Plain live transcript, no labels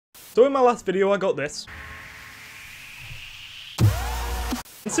So in my last video I got this.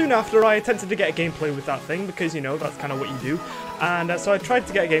 And soon after I attempted to get a gameplay with that thing because, you know, that's kind of what you do. And so I tried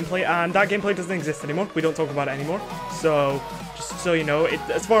to get a gameplay and that gameplay doesn't exist anymore. We don't talk about it anymore. So, just so you know,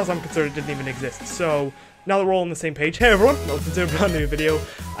 as far as I'm concerned, it didn't even exist. So, now that we're all on the same page, hey everyone, welcome to a brand new video.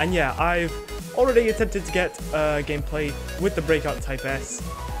 And yeah, I've already attempted to get gameplay with the Breakout Type S.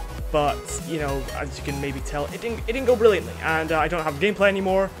 But, you know, as you can maybe tell, it didn't go brilliantly. And I don't have gameplay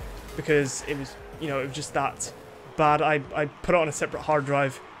anymore because it was, you know, it was just that bad. I put it on a separate hard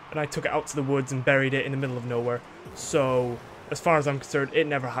drive and I took it out to the woods and buried it in the middle of nowhere. So, as far as I'm concerned, it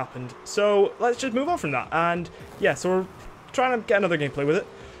never happened. So, let's just move on from that. And, yeah, so we're trying to get another gameplay with it.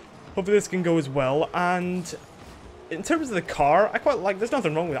 Hopefully this can go as well. And in terms of the car, I quite like, there's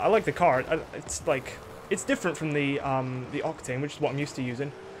nothing wrong with it. I like the car. It's like, it's different from the Octane, which is what I'm used to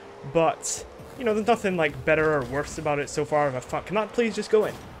using. But, you know, there's nothing like better or worse about it so far. Can that please just go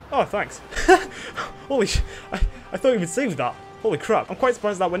in? Oh, thanks. Holy sh... I thought you would save that. Holy crap. I'm quite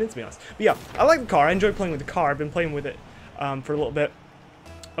surprised that went in, to be honest. But yeah, I like the car. I enjoy playing with the car. I've been playing with it for a little bit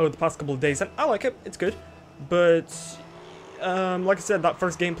over the past couple of days. And I like it. It's good. But, like I said, that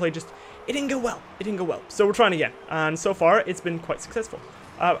first gameplay just... It didn't go well. It didn't go well. So we're trying again. And so far, it's been quite successful.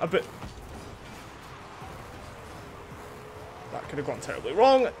 A bit... That could have gone terribly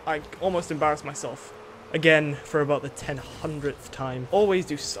wrong. I almost embarrassed myself. Again, for about the 100th time. Always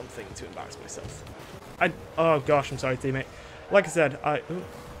do something to embarrass myself. Oh gosh, I'm sorry, teammate. Like I said, ooh.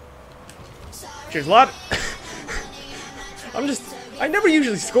 Cheers, lad. I never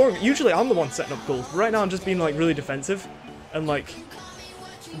usually score. Usually I'm the one setting up goals. But right now I'm just being like really defensive. And like,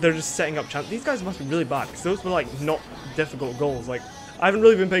 they're just setting up chances. These guys must be really bad. Because those were like not difficult goals. Like, I haven't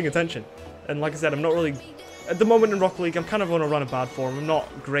really been paying attention. And like I said, I'm not really... At the moment in Rocket League, I'm kind of on a run of bad form. I'm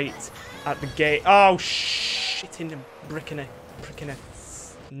not great at the game. Oh, shit, in the brick in a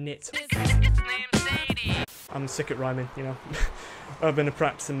knit. I'm sick at rhyming, you know. I've been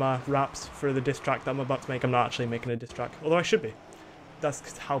practicing my raps for the diss track that I'm about to make. I'm not actually making a diss track, although I should be.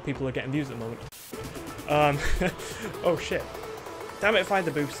 That's how people are getting views at the moment. Oh, shit. Damn it if I had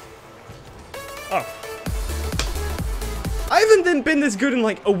the boost. Oh. I haven't been this good in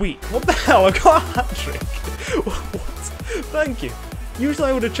like a week. What the hell? I got a hat trick. What? Thank you. Usually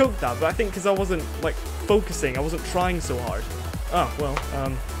I would have choked that, but I think because I wasn't like focusing, I wasn't trying so hard. Oh, well,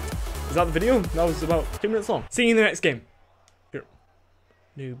 is that the video? That was about 2 minutes long. See you in the next game. Here.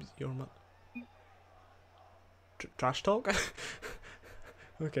 Noobs, you're trash talk?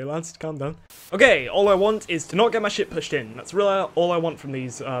 Okay, lads, calm down. Okay, all I want is to not get my shit pushed in. That's really all I want from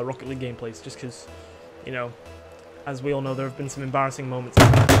these Rocket League gameplays, just because, you know, as we all know, there have been some embarrassing moments.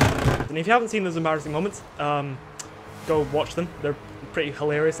 And if you haven't seen those embarrassing moments, go watch them. They're pretty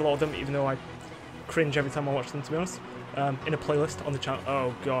hilarious, a lot of them, even though I cringe every time I watch them, to be honest. In a playlist on the channel.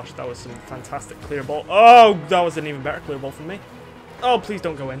 Oh gosh, that was some fantastic clear ball. Oh, that was an even better clear ball from me. Oh, please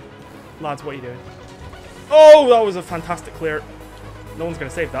don't go in. Lads, what are you doing? Oh, that was a fantastic clear. No one's going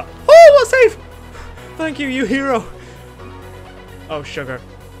to save that. Oh, what a save! Thank you, you hero. Oh, sugar.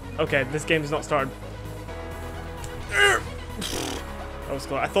 Okay, this game has not started. That was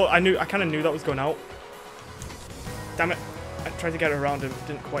close. I kind of knew that was going out. Damn it. I tried to get it around him. It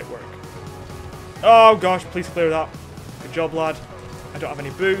didn't quite work. Oh gosh, please clear that. Good job, lad. I don't have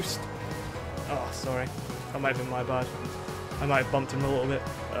any boost. Oh, sorry. That might have been my bad. I might have bumped him a little bit.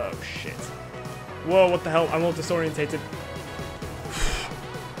 Oh, shit. Whoa, what the hell? I'm all disorientated.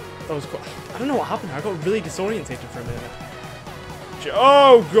 That was quite... I don't know what happened there. I got really disorientated for a minute.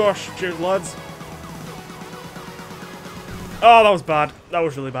 Oh gosh, cheers, lads. Oh, that was bad. That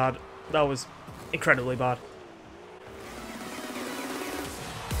was really bad. That was incredibly bad.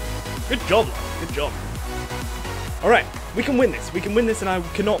 Good job, lad. Good job. Alright, we can win this. We can win this and I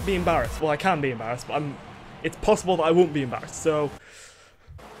cannot be embarrassed. Well, I can be embarrassed, but it's possible that I won't be embarrassed, so...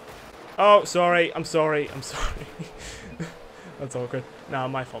 Oh, sorry. I'm sorry. I'm sorry. That's awkward. Nah,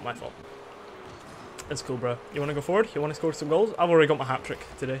 my fault, my fault. That's cool, bro. You want to go forward? You want to score some goals? I've already got my hat trick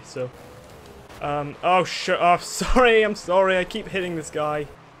today, so... oh, shit. Oh, sorry. I'm sorry. I keep hitting this guy.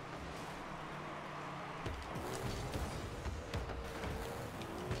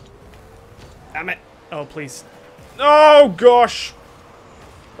 Damn it. Oh, please. Oh, gosh.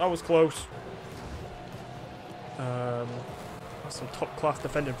 That was close. That's some top-class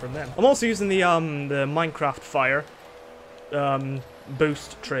defending from them. I'm also using the Minecraft Fire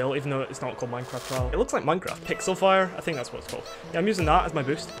boost trail, even though it's not called Minecraft Trail. It looks like Minecraft. Pixel Fire. I think that's what it's called. Yeah, I'm using that as my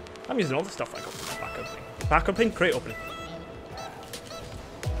boost. I'm using all the stuff I got for my back opening. Back opening? Crate opening.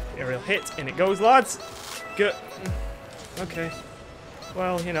 Aerial hit. In it goes, lads. Good. Okay.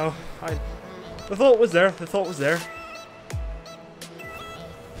 Well, you know, the thought was there. The thought was there.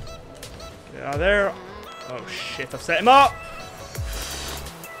 Get out of there. Oh shit, I've set him up!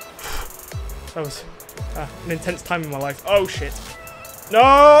 That was an intense time in my life. Oh shit.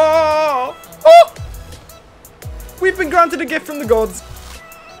 No! Oh! We've been granted a gift from the gods.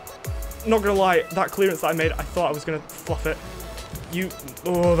 Not gonna lie, that clearance that I made, I thought I was gonna fluff it.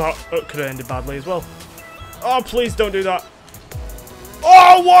 Oh, that could have ended badly as well. Oh, please don't do that.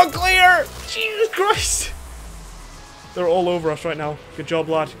 Oh, one clear! Jesus Christ! They're all over us right now. Good job,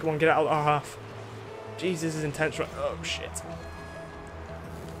 lad. Come on, get out of our half. Jesus, this is intense right. Oh, shit.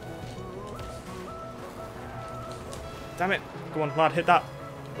 Damn it. Go on, lad, hit that.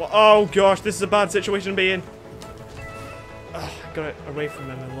 Oh, gosh, this is a bad situation to be in. Oh, I got it away from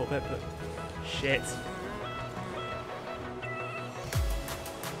them a little bit, but shit.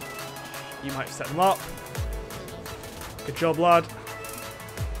 You might have set them up. Good job, lad.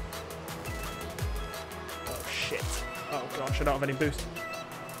 Oh, shit. Oh, gosh, I don't have any boost.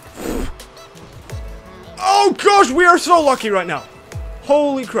 Oh, gosh, we are so lucky right now.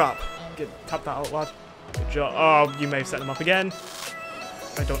 Holy crap. Tap that out, lad. Good job. Oh, you may have set them up again.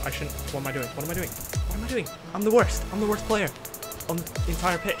 I shouldn't. What am I doing? What am I doing? What am I doing? I'm the worst. I'm the worst player on the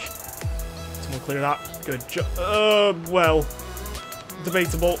entire pitch. Someone clear that. Good job. Well,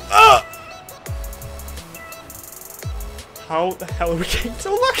 debatable. How the hell are we getting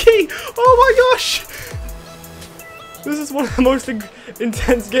so lucky? Oh my gosh! This is one of the most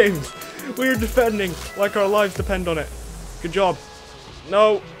intense games. We're defending like our lives depend on it. Good job.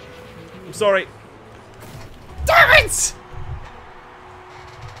 No. I'm sorry. Damn it!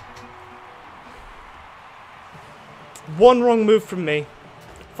 One wrong move from me.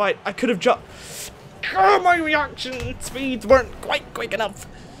 Fight. I could have jumped. Oh, my reaction speeds weren't quite quick enough.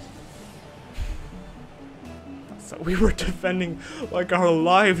 So we were defending like our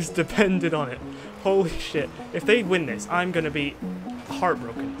lives depended on it. Holy shit. If they win this, I'm gonna be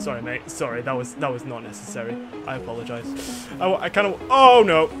heartbroken. Sorry, mate. Sorry, that was not necessary. I apologize. I kind of. Oh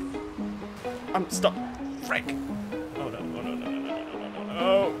no. I'm stuck. Frick. Oh no. Oh no. No.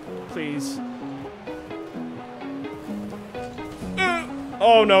 Oh, please.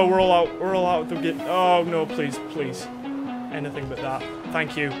 Oh no, we're all out. We're all out. Oh no, please, please. Anything but that.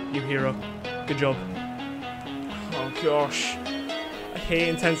 Thank you, you hero. Good job. Oh gosh. I hate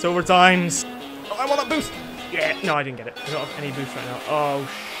intense overtimes. Oh, I want that boost. Yeah. No, I didn't get it. I don't have any boost right now. Oh.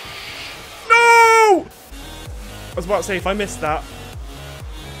 No! I was about to say, if I missed that.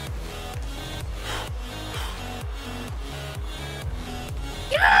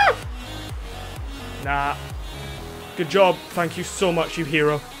 Yeah! Nah. Good job. Thank you so much, you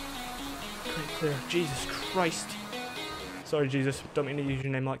hero. Great clear. Jesus Christ. Sorry, Jesus. Don't mean to use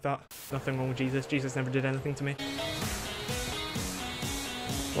your name like that. Nothing wrong with Jesus. Jesus never did anything to me.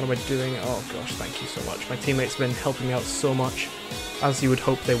 What am I doing? Oh gosh, thank you so much. My teammates have been helping me out so much. As you would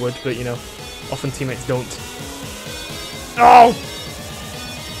hope they would, but you know, often teammates don't. Oh!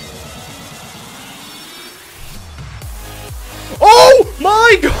 Oh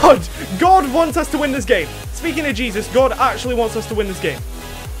my god! God wants us to win this game. Speaking of Jesus, God actually wants us to win this game.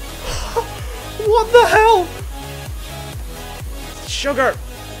 What the hell? Sugar.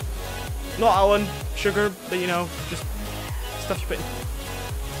 Not Alan. Sugar, but you know, just stuff you put in.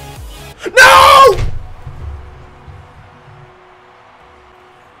 No!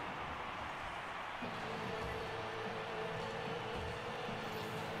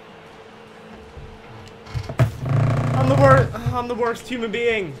 I'm the worst human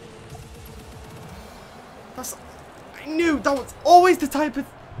being. I knew that was always the type of.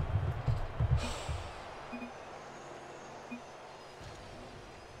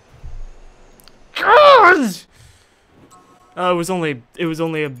 God! It was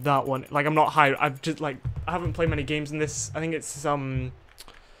only that one. Like, I'm not high. I've just I haven't played many games in this. I think it's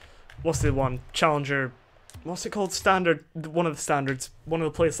what's the one? Challenger. What's it called? Standard. One of the standards. One of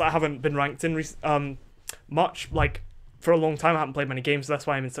the places that I haven't been ranked in much. Like, for a long time, I haven't played many games. So that's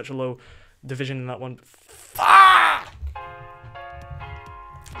why I'm in such a low division in that one. Fuck!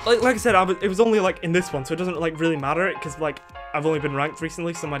 Like I said, it was only like in this one, so it doesn't like really matter because like I've only been ranked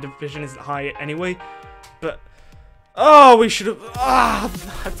recently, so my division isn't high anyway. But oh, we should have. I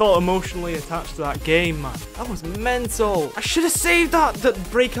felt emotionally attached to that game, man. That was mental. I should have saved that. The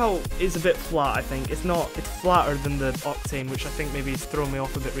Breakout is a bit flat. I think it's not. It's flatter than the Octane, which I think maybe has thrown me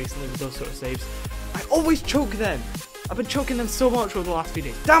off a bit recently with those sort of saves. I always choke them. I've been choking them so much over the last few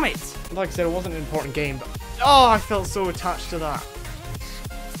days. Damn it! Like I said, it wasn't an important game, but oh, I felt so attached to that.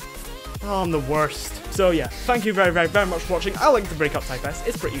 Oh, I'm the worst. So yeah, thank you very much for watching. I like the Breakout Type S.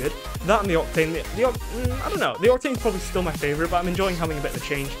 It's pretty good. That and the Octane. I don't know. The Octane's probably still my favourite, but I'm enjoying having a bit of a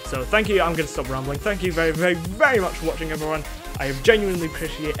change. So thank you. I'm going to stop rambling. Thank you very much for watching, everyone. I genuinely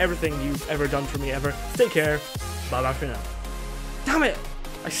appreciate everything you've ever done for me ever. Take care. Bye bye for now. Damn it!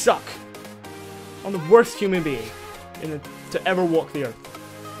 I suck. I'm the worst human being to ever walk the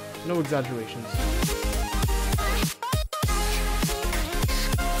earth. No exaggerations.